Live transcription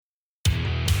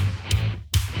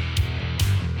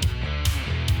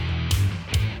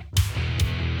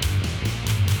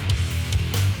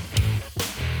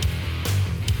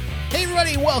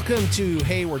everybody. Welcome to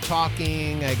Hey, We're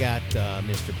Talking. I got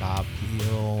Mr. Bob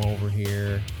Peel over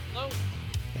here. Hello.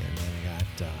 And then I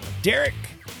got Derek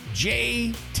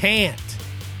J. Tant.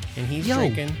 And he's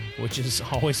drinking, which is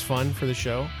always fun for the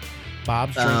show.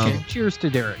 Bob's drinking. Cheers to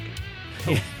Derek.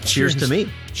 Yeah, cheers to me.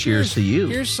 Cheers to you.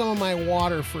 Here's some of my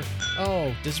water for...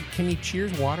 Oh, can you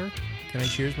cheers water? Can I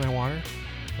cheers my water?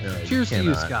 No, Cheers to you,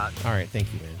 cannot. Scott. All right,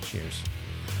 thank you, man. Cheers.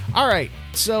 All right,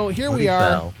 so here we are.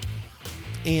 Fell.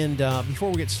 And before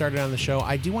we get started on the show,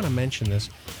 I do want to mention this.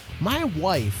 My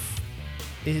wife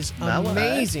is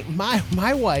amazing.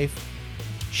 My wife,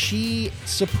 she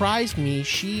surprised me.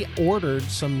 She ordered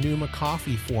some Numa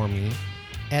coffee for me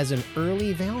as an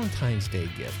early Valentine's Day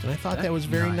gift. And I thought that was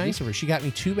very nice of her. She got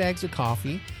me 2 bags of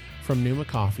coffee from Numa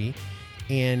Coffee.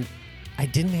 And I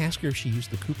didn't ask her if she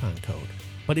used the coupon code.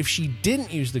 But if she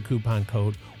didn't use the coupon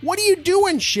code, what are you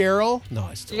doing, Cheryl? No,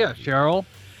 I still love you. Cheryl.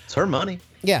 It's her money.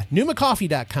 Yeah,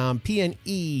 NumaCoffee.com,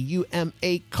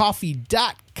 P-N-E-U-M-A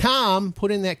coffee.com.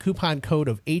 Put in that coupon code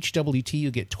of HWT.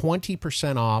 You get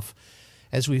 20% off.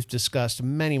 As we've discussed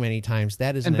many, many times,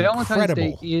 that is And an Valentine's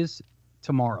incredible. Day is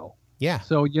tomorrow. Yeah.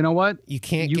 So you know what? You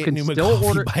can't You get can Numa still Coffee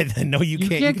order- by then. No, you can't.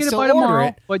 You You can't can get it still by order tomorrow,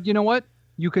 it. but you know what?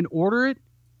 You can order it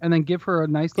and then give her a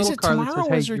nice Is little it card that tomorrow says,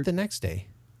 or hey, is it the next day?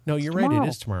 No, you're right. It tomorrow.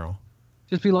 is tomorrow.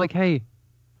 just be like, hey,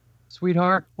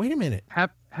 sweetheart, Wait a minute.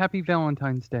 happy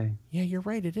Valentine's Day. Yeah, you're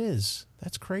right. It is.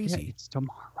 That's Yeah, crazy. it's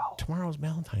tomorrow. Tomorrow's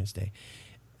Valentine's Day.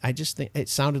 I just think it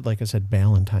sounded like I said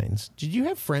Valentine's. Did you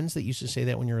have friends that used to say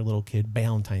that when you were a little kid?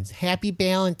 Valentine's. Happy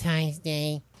Valentine's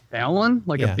Day. Ballon?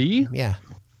 Like Yeah. a bee? Yeah.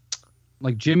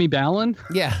 Like Jimmy Ballon?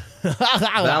 Yeah. I don't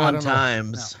know.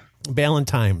 Valentine's.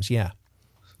 Valentine's, yeah.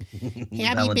 Happy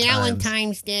Valentine's.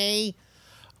 Valentine's Day.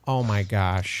 Oh my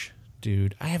gosh.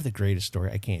 Dude, I have the greatest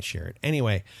story. I can't share it.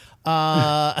 Anyway,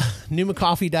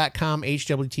 NumaCoffee.com,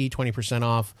 HWT, 20%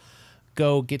 off.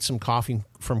 Go get some coffee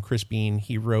from Chris Bean.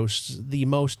 He roasts the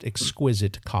most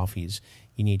exquisite coffees.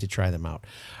 You need to try them out.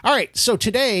 All right, so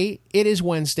today it is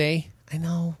Wednesday. I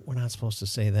know we're not supposed to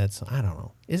say that. So I don't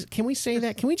know. Can we say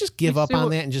that? Can we just give We up say on what-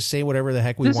 that and just say whatever the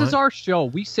heck we This want? is our show.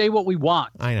 We say what we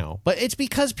want. I know, but it's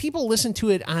because people listen to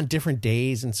it on different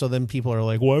days, and so then people are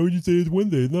like, why would you say it's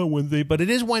Wednesday? It's not Wednesday, but it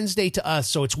is Wednesday to us,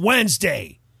 so it's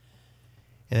Wednesday.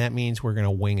 And that means we're going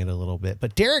to wing it a little bit.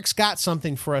 But Derek's got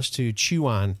something for us to chew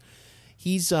on.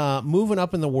 He's moving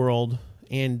up in the world,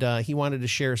 and he wanted to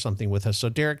share something with us. So,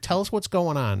 Derek, tell us what's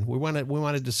going on. We want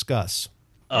to discuss.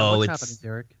 Oh, What's happening,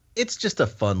 Derek? it's just a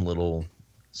fun little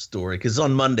story. Because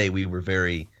on Monday we were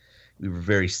very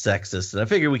sexist, and I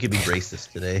figured we could be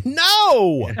racist today.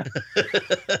 No!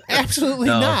 Absolutely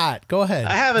No. not. Go ahead.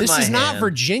 I have in This my is not hand-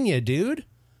 Virginia, dude.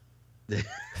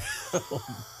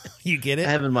 You get it? I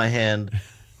have in my hand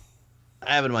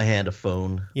a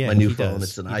phone. Yeah, my new he phone. does.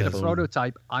 It's an He does. iPhone.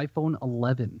 Prototype iPhone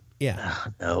 11. Yeah.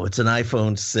 No, it's an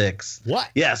iPhone 6. What?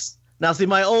 Yes. Now, see,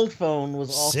 my old phone was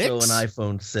also 6? an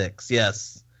iPhone 6.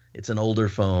 Yes. It's an older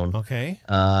phone. Okay.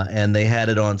 And they had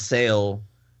it on sale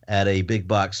at a big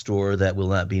box store that will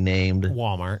not be named.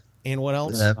 Walmart. And what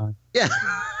else? Yeah.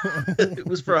 It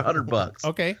was for $100.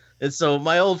 Okay. And so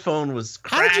my old phone was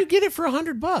How cracked. did you get it for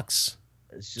 $100?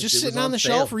 It's Just it sitting was on the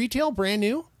sale. shelf, retail, brand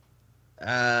new?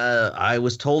 I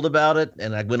was told about it,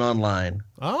 and I went online.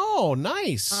 Oh,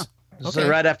 nice. So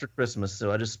right after Christmas.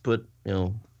 So I just put, He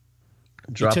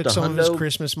dropped took a some of his hundo.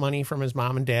 Christmas money from his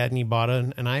mom and dad, and he bought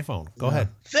an iPhone. Go ahead.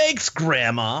 Thanks,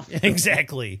 Grandma.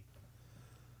 Exactly.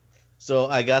 So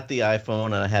I got the iPhone,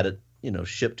 and I had it,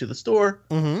 shipped to the store.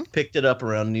 Mm-hmm. Picked it up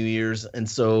around New Year's, and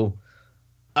so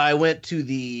I went to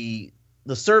the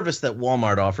service that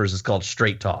Walmart offers is called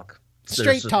Straight Talk.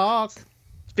 Straight talk.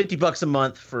 $50 a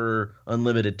month for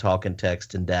unlimited talk and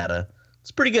text and data.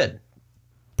 It's pretty good.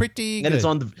 Pretty And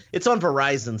good. it's on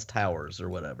Verizon's towers or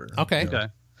whatever. Okay. Okay.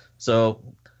 So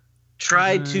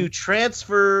tried to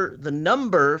transfer the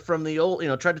number from the old,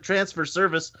 tried to transfer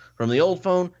service from the old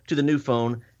phone to the new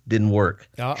phone. Didn't work.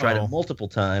 Uh-oh. Tried it multiple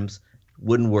times.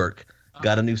 Wouldn't work.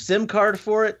 Got a new SIM card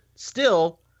for it.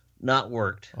 Still not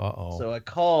worked. Uh-oh. So I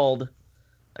called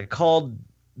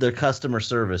their customer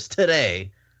service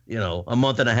today, a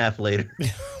month and a half later.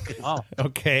 Oh,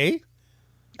 Okay.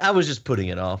 I was just putting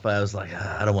it off. I was like,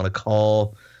 I don't want to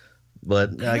call, but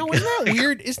Isn't that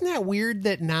weird? Isn't that weird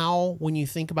that now when you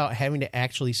think about having to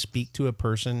actually speak to a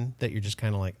person that you're just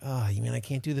kind of like, oh, you mean I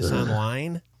can't do this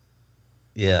online?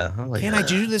 yeah. I'm like, Can't I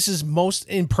do this as most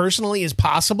impersonally as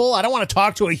possible? I don't want to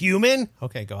talk to a human.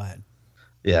 Okay, go ahead.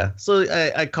 yeah. So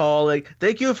I call like,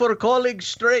 thank you for calling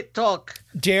Straight Talk.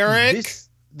 Derek.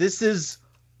 This is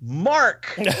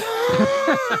Mark.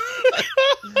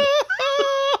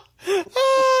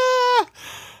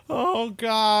 Oh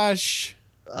gosh.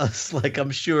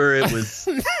 I'm sure it was.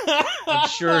 I'm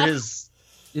sure his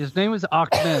name was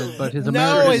Ahmed, but his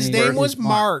name was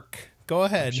Mark. Go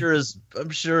ahead. I'm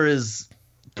sure his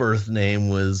birth name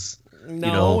was his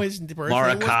birth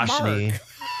name was Mark.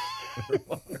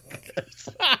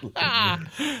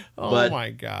 Oh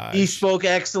my God. He spoke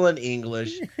excellent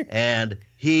English and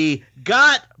he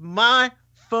got my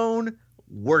phone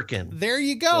working. There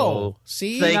you go. So,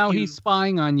 see, now he's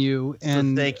spying on you.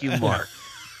 And so thank you, Mark.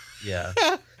 Yeah,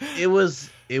 it was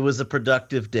a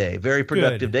productive day. Very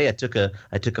productive day. I took a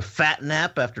fat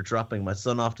nap after dropping my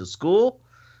son off to school.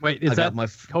 Wait, is that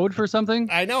code for something?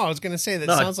 I know. I was going to say that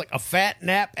sounds like a fat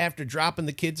nap after dropping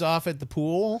the kids off at the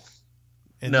pool.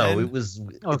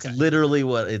 It's literally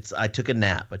what it's. I took a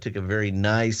nap. I took a very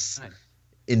nice,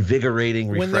 invigorating,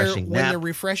 refreshing nap. When they're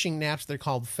refreshing naps, they're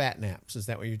called fat naps. Is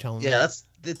that what you're telling me? Yeah,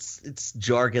 it's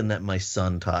jargon that my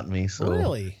son taught me. So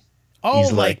really,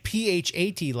 like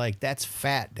PHAT, like that's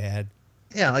fat, Dad.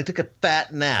 Yeah, I took a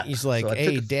fat nap. He's like,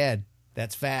 hey, Dad,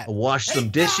 that's fat. I washed some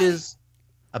dishes.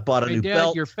 I bought a new Dad,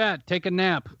 belt. You're fat. Take a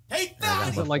nap. Hey, fat.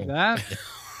 Is it like that?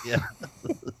 Yeah.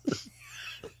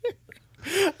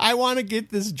 I want to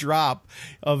get this drop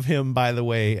of him, by the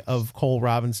way, of Cole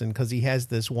Robinson, because he has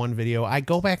this one video. I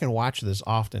go back and watch this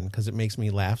often because it makes me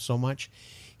laugh so much.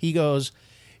 He goes,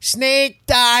 "Snake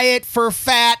diet for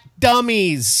fat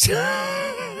dummies."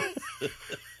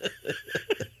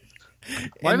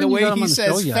 And the way he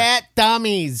says fat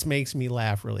dummies makes me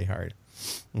laugh really hard.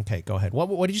 Okay, go ahead.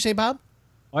 What did you say, Bob?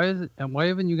 Why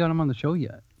haven't you got him on the show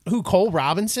yet? Who, Cole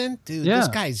Robinson? Dude, This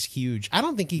guy's huge. I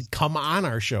don't think he'd come on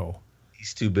our show.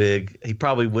 He's too big. He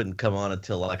probably wouldn't come on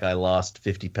until like I lost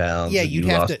 50 pounds. Yeah, you'd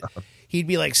have to. He'd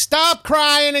be like, "Stop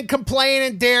crying and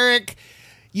complaining, Derek.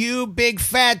 You big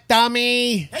fat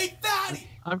dummy." Hey, fatty.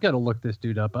 I've got to look this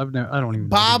dude up. I don't even.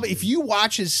 Bob, if you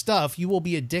watch his stuff, you will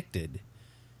be addicted.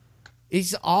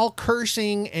 He's all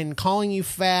cursing and calling you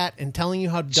fat and telling you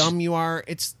how dumb you are.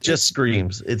 It's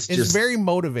screams. It's very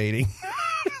motivating.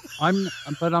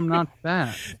 But I'm not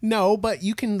fat. No, but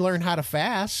you can learn how to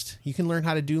fast. You can learn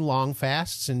how to do long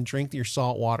fasts and drink your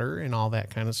salt water and all that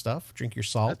kind of stuff. Drink your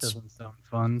salts. That doesn't sound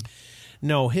fun.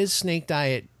 No, his snake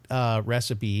diet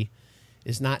recipe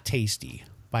is not tasty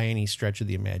by any stretch of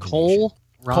the imagination. Cole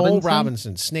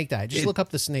Robinson, snake diet. Just look up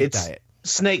the snake diet.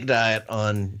 Snake diet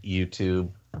on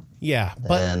YouTube. Yeah,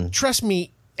 but trust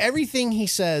me, everything he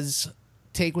says,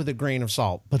 take with a grain of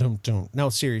salt. But don't. No,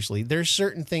 seriously, there's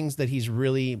certain things that he's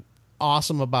really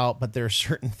awesome about, but there are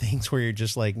certain things where you're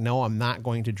just like, no, I'm not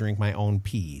going to drink my own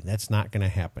pee. That's not going to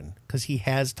happen, because he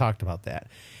has talked about that.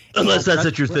 Unless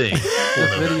that's your thing.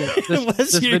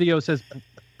 This video says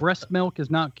breast milk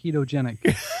is not ketogenic.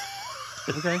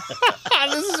 Okay.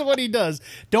 This is what he does.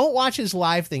 Don't watch his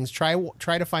live things. Try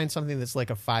to find something that's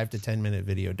like a 5 to 10 minute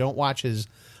video. Don't watch his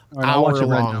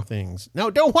hour-long things. No,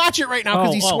 don't watch it right now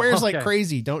because he swears like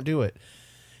crazy. Don't do it.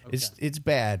 Okay. It's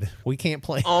bad. We can't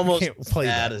play. Almost can't play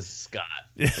bad that. As Scott.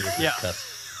 Yeah.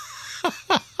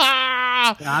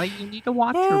 Scotty, you need to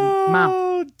watch your mouth.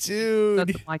 Oh,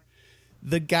 dude.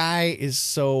 The guy is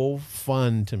so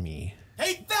fun to me.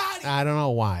 Hey, fatty. I don't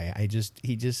know why.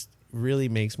 He just really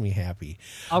makes me happy.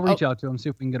 I'll reach out to him, see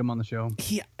if we can get him on the show.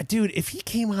 Dude, if he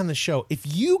came on the show,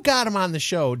 if you got him on the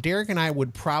show, Derek and I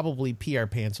would probably pee our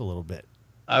pants a little bit.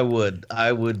 I would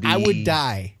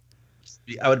die.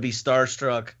 I would be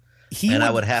starstruck.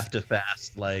 I would have to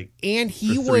fast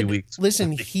he for 3 would weeks.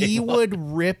 Listen, he would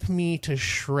rip me to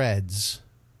shreds.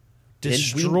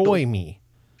 Destroy me.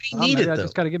 We need it, though. I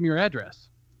just got to give him your address.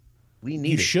 We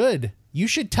need it. You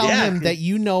should tell him that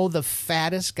you know the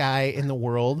fattest guy in the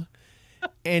world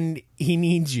and he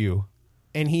needs you.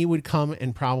 And he would come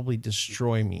and probably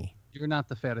destroy me. You're not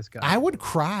the fattest guy. I would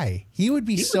cry. He would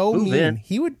be so mean.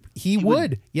 He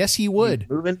would. Yes, he would. He'd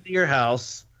move into your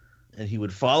house and he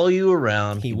would follow you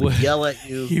around. He would yell at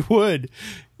you. He would.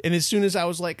 And as soon as I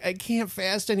was like, I can't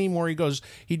fast anymore,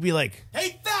 he'd be like,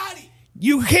 hey, fatty,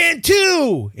 you can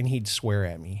too. And he'd swear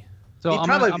at me. So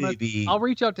I'll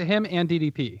reach out to him and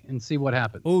DDP and see what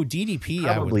happens. Oh, DDP,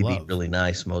 I would love. Be really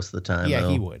nice most of the time. Yeah, though.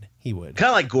 He would. Kind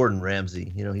of like Gordon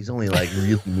Ramsay. He's only like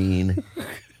really mean.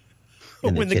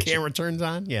 When the camera turns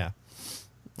on, yeah.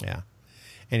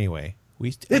 Anyway,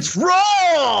 it's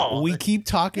raw. We keep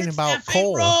talking about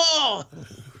Cole. Raw.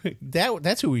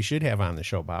 That's who we should have on the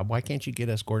show, Bob. Why can't you get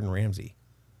us Gordon Ramsay?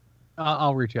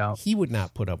 I'll reach out. He would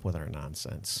not put up with our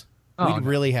nonsense. We'd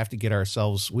really have to get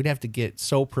we'd have to get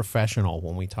so professional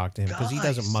when we talk to him because he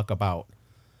doesn't muck about.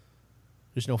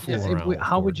 There's no fool around.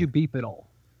 How would you beep it all?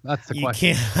 That's the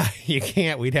question. You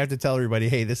can't. We'd have to tell everybody,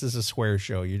 hey, this is a swear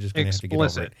show. You're just going to have to get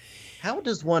over it. How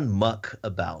does one muck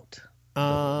about?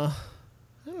 I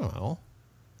don't know.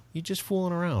 You're just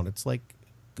fooling around. It's like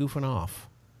goofing off.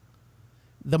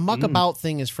 The muckabout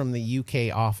thing is from the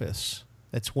UK Office.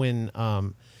 That's when,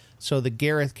 so the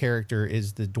Gareth character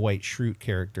is the Dwight Schrute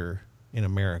character in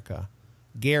America.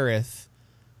 Gareth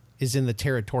is in the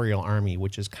Territorial Army,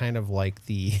 which is kind of like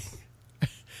the,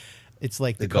 it's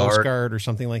like the Coast Guard or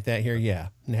something like that here. Yeah,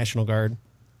 National Guard.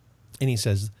 And he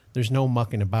says, there's no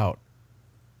mucking about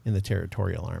in the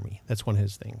Territorial Army. That's one of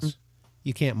his things.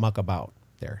 You can't muck about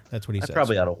there. That's what he says. I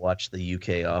probably ought to watch the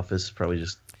UK Office. Probably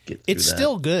just get through It's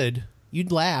still good.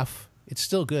 You'd laugh. It's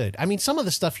still good. I mean, some of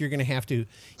the stuff you have to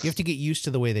get used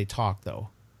to the way they talk, though.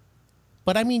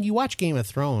 But I mean, you watch Game of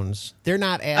Thrones. They're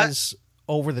not as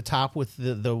over the top with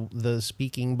the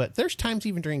speaking, but there's times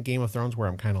even during Game of Thrones where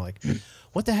I'm kind of like,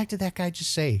 what the heck did that guy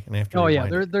just say? And I have to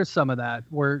rewind it. There's some of that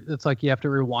where it's like you have to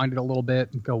rewind it a little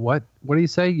bit and go, what do you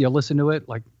say? You listen to it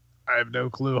like, I have no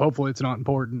clue. Hopefully it's not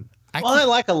important. I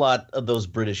like a lot of those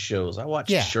British shows. I watch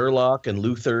Sherlock and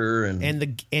Luther and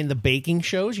the baking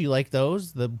shows. You like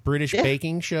those? The British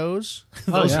baking shows?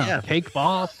 Those, Cake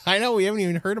Boss. I know we haven't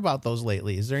even heard about those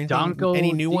lately. Is there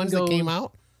any new ones that came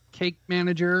out? Cake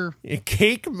Manager.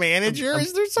 Cake Manager?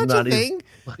 Is there such a thing?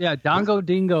 Yeah, Dongo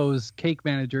Dingo's Cake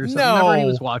Manager. So no. Whenever he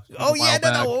was watching. Oh, yeah,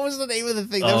 no. What was the name of the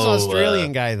thing? That was an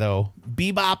Australian guy, though.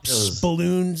 Bebop's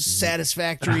Balloons,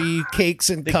 Satisfactory, Cakes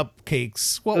and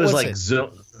Cupcakes. What was it? Like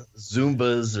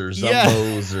Zumbas or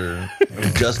Zumbos or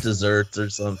Just Desserts or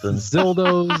something.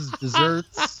 Zildos,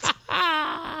 Desserts.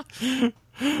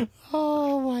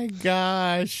 Oh, my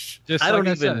gosh. Just I don't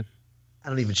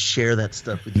even share that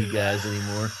stuff with you guys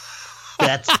anymore.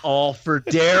 That's all for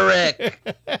Derek.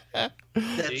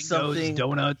 That's something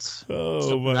donuts.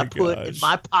 Oh my I put in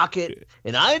my pocket,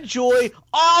 and I enjoy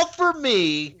all for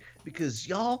me because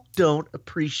y'all don't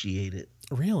appreciate it.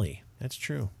 Really, that's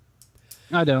true.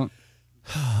 I don't.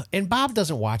 And Bob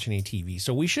doesn't watch any TV,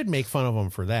 so we should make fun of him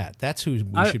for that. That's who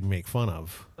we should make fun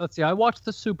of. Let's see. I watched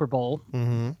the Super Bowl.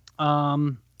 Mm-hmm.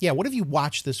 Yeah. What have you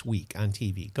watched this week on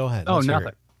TV? Go ahead.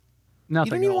 Nothing. Nothing.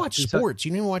 You didn't even watch sports.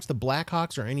 You didn't even watch the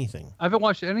Blackhawks or anything. I haven't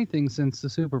watched anything since the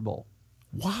Super Bowl.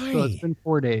 Why? So it's been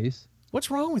 4 days.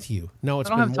 What's wrong with you? No, it's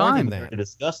been more time than that. To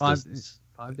discuss 5 this.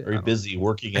 5 days. Very busy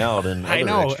working out and I other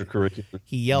know. extracurricular.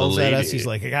 He yells at us. He's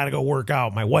like, I got to go work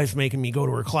out. My wife's making me go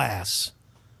to her class.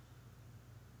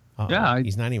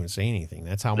 He's not even saying anything.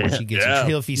 That's how much he gets in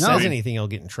trouble. If he says anything, he'll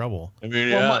get in trouble. I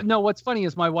mean, what's funny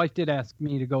is my wife did ask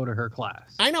me to go to her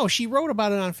class. I know. She wrote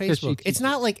about it on Facebook. It's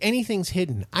not like anything's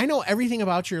hidden. I know everything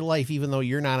about your life, even though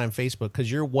you're not on Facebook,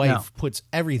 because your wife puts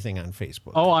everything on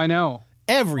Facebook. Oh, I know.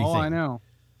 Everything. Oh,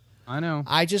 I know.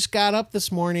 I just got up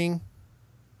this morning.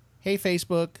 Hey,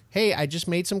 Facebook. Hey, I just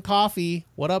made some coffee.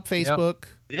 What up, Facebook? Yep.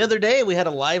 The other day, we had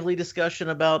a lively discussion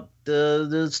about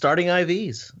the starting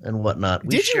IVs and whatnot.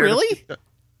 Did you really?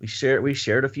 We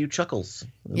shared a few chuckles.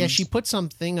 Yeah, she put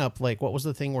something up. Like, what was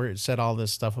the thing where it said all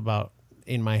this stuff about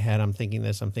in my head? I'm thinking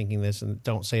this, and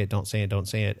don't say it, don't say it, don't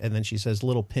say it. And then she says,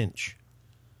 little pinch.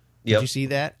 Did you see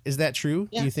that? Is that true?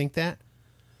 Yeah. Do you think that?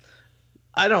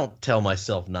 I don't tell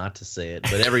myself not to say it,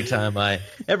 but every time I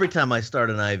start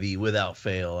an IV without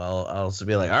fail, I'll also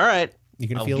be like, all right, you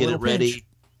can I'll feel get a it ready. pinch.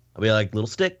 I'll be like, little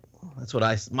stick. That's what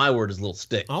my word is, little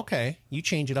stick. Okay, you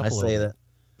change it up. I say that.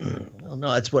 Well,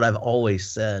 no, that's what I've always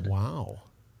said. Wow,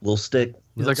 little stick.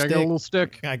 He's like, I got a little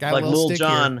stick. I got like a little Lil stick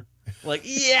John. Here. Like,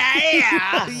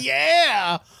 yeah,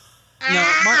 yeah.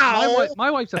 No,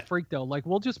 my wife's a freak though. Like,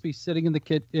 we'll just be sitting in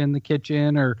the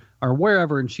kitchen or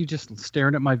wherever, and she just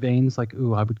staring at my veins like,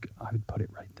 ooh, I would put it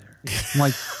right there. I'm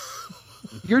like,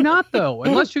 you're not though.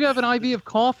 Unless you have an IV of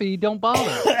coffee, don't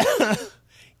bother.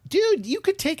 Dude, you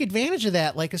could take advantage of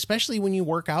that, like especially when you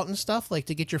work out and stuff, like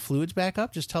to get your fluids back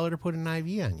up. Just tell her to put an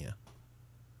IV on you.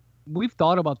 We've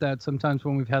thought about that sometimes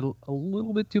when we've had a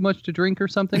little bit too much to drink or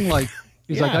something. Like,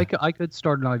 he's like, I could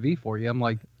start an IV for you. I'm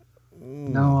like,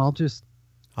 no,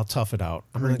 I'll tough it out.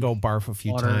 I'm gonna go barf a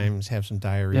few times, have some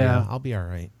diarrhea. Yeah. I'll be all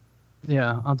right.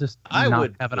 Yeah, I'll just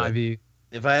would have an IV.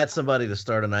 If I had somebody to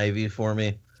start an IV for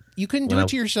me. You couldn't do it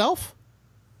to yourself?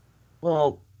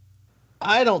 Well,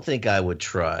 I don't think I would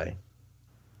try.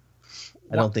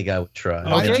 Why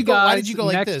did you go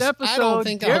like next this? Episode, I don't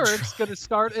think Derek's going to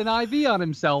start an IV on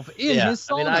himself in his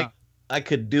sauna. I mean, I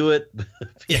could do it. In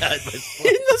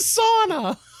the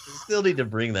sauna. I still need to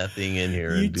bring that thing in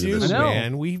here. You and do this.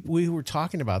 Man. We were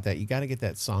talking about that. You got to get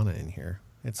that sauna in here.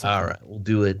 All right. We'll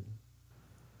do it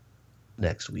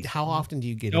next week. How often do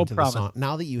you get into the sauna?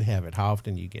 Now that you have it, how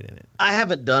often do you get in it? I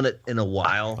haven't done it in a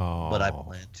while, but I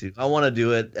plan to. I want to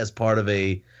do it as part of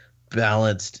a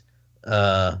balanced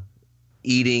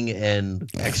eating and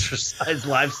exercise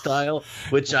lifestyle,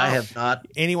 which I have not.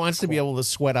 And he wants to be able to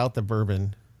sweat out the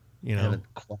bourbon. You know,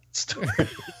 haven't quite started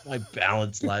my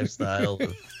balanced lifestyle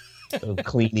of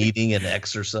clean eating and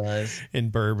exercise.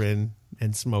 and bourbon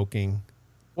and smoking.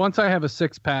 Once I have a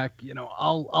 6-pack, you know,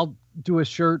 I'll do a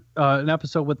shirt, an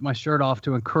episode with my shirt off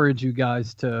to encourage you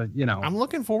guys to, you know. I'm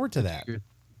looking forward to that.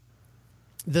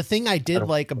 The thing I did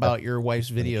like about your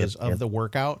wife's videos of the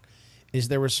workout is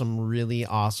there was some really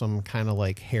awesome kind of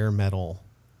like hair metal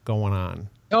going on.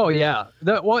 Oh yeah,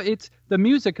 the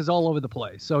music is all over the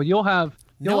place. So you'll have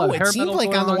No, it hair seemed metal like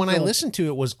going on the one I you'll- listened to,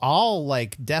 it was all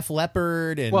like Def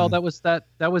Leppard and. Well, that was that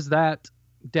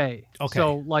day. Okay.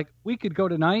 So like we could go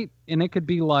tonight and it could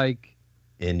be like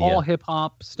India. all hip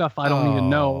hop stuff I don't even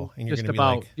know, and you're just gonna be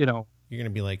about like- you know. You're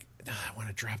gonna be like, I want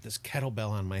to drop this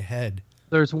kettlebell on my head.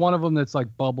 There's one of them that's like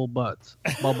bubble butts,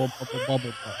 bubble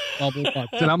butts, bubble butts,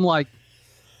 and I'm like,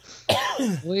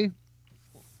 really?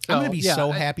 I'm gonna be yeah,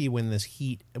 so happy when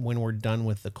we're done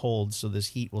with the cold, so this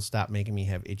heat will stop making me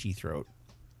have itchy throat.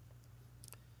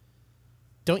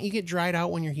 Don't you get dried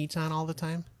out when your heat's on all the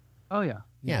time? Oh yeah.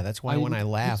 Yeah, that's why when I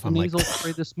laugh, used I'm like, nasal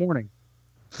spray this morning.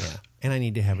 yeah, and I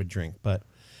need to have a drink. But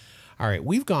all right,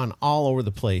 we've gone all over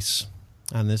the place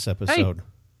on this episode.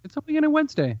 It's only on a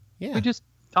Wednesday. Yeah. We just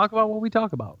talk about what we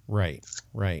talk about. Right.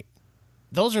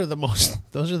 Those are the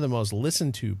most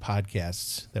listened to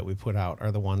podcasts that we put out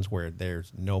are the ones where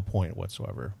there's no point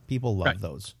whatsoever. People love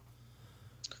those.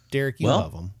 Derek, you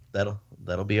love them.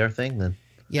 That'll be our thing then.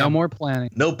 Yeah. No more planning.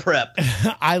 No prep.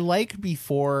 I like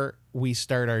before we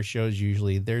start our shows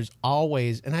usually, there's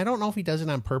always, and I don't know if he does it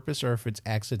on purpose or if it's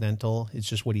accidental, it's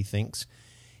just what he thinks.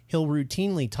 He'll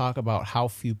routinely talk about how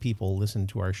few people listen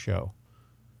to our show.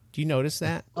 Do you notice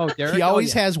that? Oh, Derek? He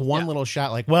always Oh, yeah. has one little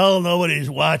shot like, well, nobody's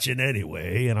watching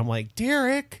anyway. And I'm like,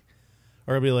 Derek.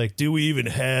 Or I'll be like, do we even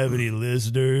have any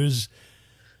listeners?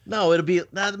 No, it'll be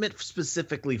not meant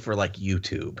specifically for like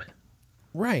YouTube.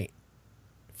 Right.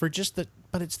 For just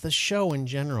but it's the show in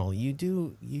general. You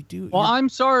do. Well, I'm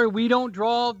sorry, we don't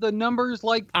draw the numbers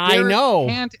like I Derek know.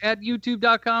 Can't at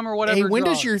YouTube.com or whatever. Hey, when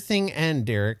does draws. your thing end,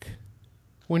 Derek?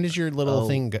 When does your little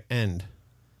thing end?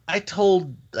 I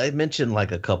mentioned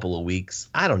like a couple of weeks.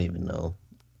 I don't even know.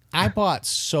 I bought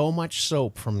so much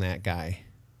soap from that guy.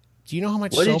 Do you know how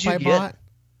much What did soap you I get? bought?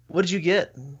 What did you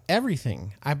get?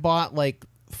 Everything. I bought like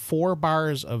 4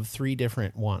 bars of 3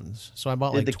 different ones. So I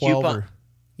bought Did like the 12 coupon- or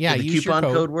yeah, Did the use your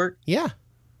coupon code work? Yeah.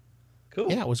 Cool.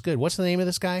 Yeah, it was good. What's the name of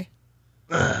this guy?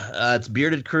 It's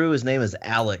Bearded Crew. His name is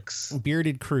Alex.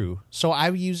 Bearded Crew. So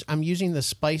I'm using the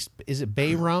spiced, is it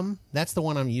Bay Rum? That's the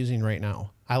one I'm using right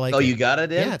now. I like it. Oh, you got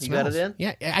it in? Yeah, it you got it smells. in?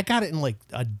 Yeah, I got it in like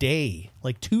a day,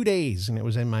 like 2 days, and it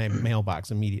was in my mailbox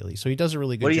immediately. So he does a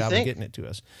really What good do you job of think? getting it to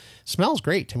us. Smells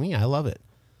great to me. I love it.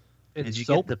 It's Did you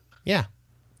soap. get Yeah.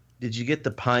 Did you get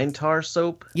the pine tar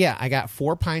soap? Yeah, I got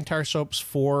 4 pine tar soaps,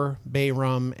 4 Bay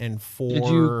Rum, and 4... Did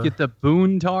you get the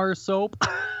Boone Tar soap?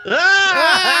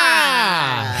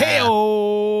 Ah!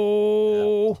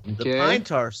 Hey-oh! The pine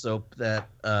tar soap that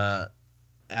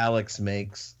Alex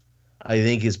makes, I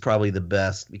think, is probably the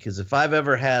best, because if I've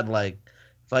ever had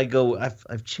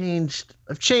I've changed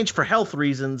for health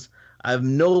reasons.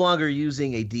 I'm no longer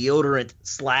using a deodorant /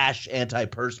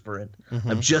 antiperspirant.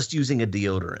 I'm just using a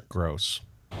deodorant. Gross.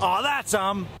 Oh, that's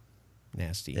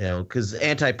Nasty. You know, because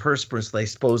antiperspirants, they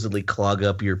supposedly clog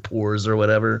up your pores or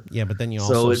whatever. Yeah, but then you So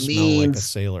also it smell like a means-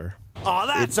 sailor. Oh,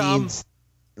 It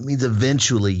means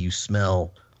eventually you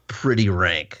smell pretty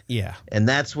rank. Yeah. And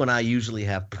that's when I usually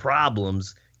have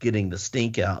problems getting the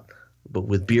stink out. But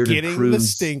with Bearded Getting Cruise, the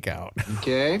stink out.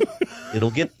 Okay.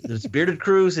 it'll get this Bearded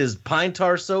Cruise, his pine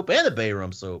tar soap and the Bay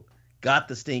Rum soap got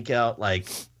the stink out like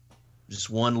just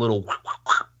one little.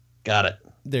 Got it.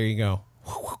 There you go.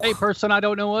 Hey, person I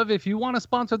don't know of, if you want to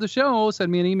sponsor the show,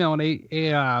 send me an email on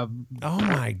Oh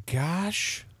my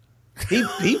gosh. He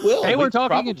will. hey, We we're could talking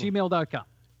probably- at gmail.com.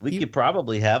 We could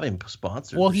probably have him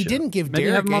sponsor. Well, the he show. didn't give Maybe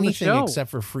have Derek him on the anything show. except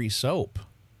for free soap.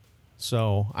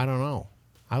 So I don't know.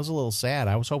 I was a little sad.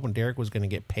 I was hoping Derek was going to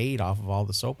get paid off of all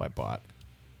the soap I bought.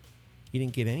 He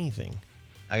didn't get anything.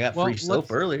 I got Well, free soap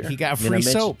let's- earlier. He got I mean, free I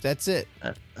mentioned- soap. That's it.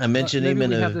 I mentioned Maybe him in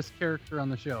we a. have this character on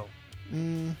the show.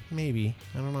 Maybe.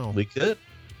 I don't know. We could.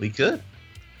 I don't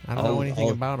know I'll- anything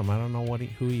I'll- about him. I don't know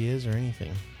who he is or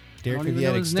anything. Derek, have even you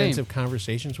had know his name. extensive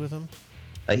conversations with him?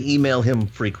 I email him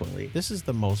frequently. This is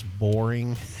the most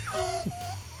boring.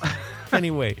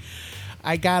 Anyway,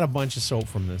 I got a bunch of soap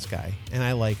from this guy, and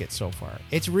I like it so far.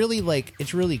 It's really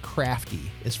crafty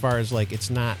as far as like it's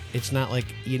not like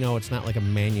it's not like a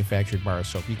manufactured bar of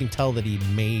soap. You can tell that he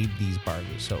made these bars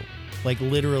of soap. Like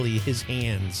literally, his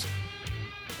hands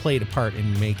played a part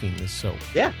in making this soap.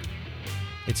 Yeah,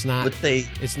 It's not. but they.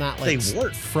 It's not they like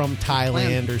work. from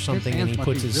Thailand or His something, and hands he must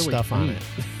puts be his really stuff on clean.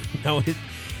 it. No,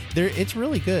 It's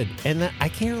really good, and I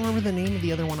can't remember the name of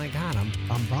the other one I got. I'm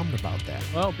bummed about that.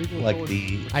 Well, people Like told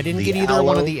I didn't get either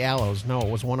one of the aloes. No, it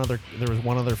was one other. There was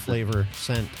one other flavor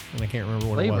scent, and I can't remember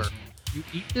what flavor. it was. You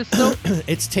eat this soap?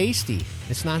 It's tasty.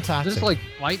 It's non-toxic. Is this like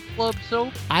Fight Club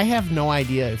soap? I have no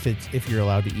idea if you're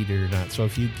allowed to eat it or not. So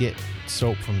if you get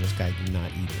soap from this guy, do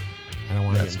not eat it. I don't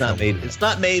want to. It's not made. It's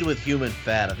not made with human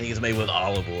fat. I think it's made with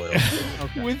olive oil.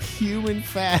 Okay. With human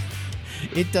fat.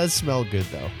 It does smell good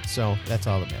though, so that's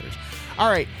all that matters. All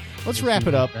right, let's wrap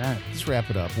it up. Let's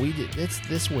wrap it up. We did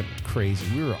this went crazy.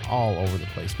 We were all over the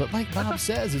place, but like Bob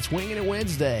says, it's Winging It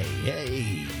Wednesday.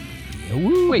 Hey,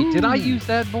 woo-hoo. Wait, did I use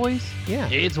that voice? Yeah,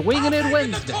 It's Winging It The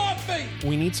Wednesday. coffee.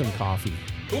 we need some coffee.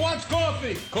 Who wants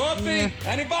coffee? Coffee? Yeah.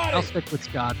 Anybody? I'll stick with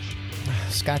scotch.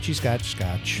 Scotchy,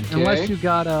 scotch. Unless you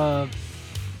got a.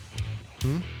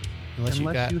 Unless Unless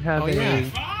you got. you have oh a- yeah,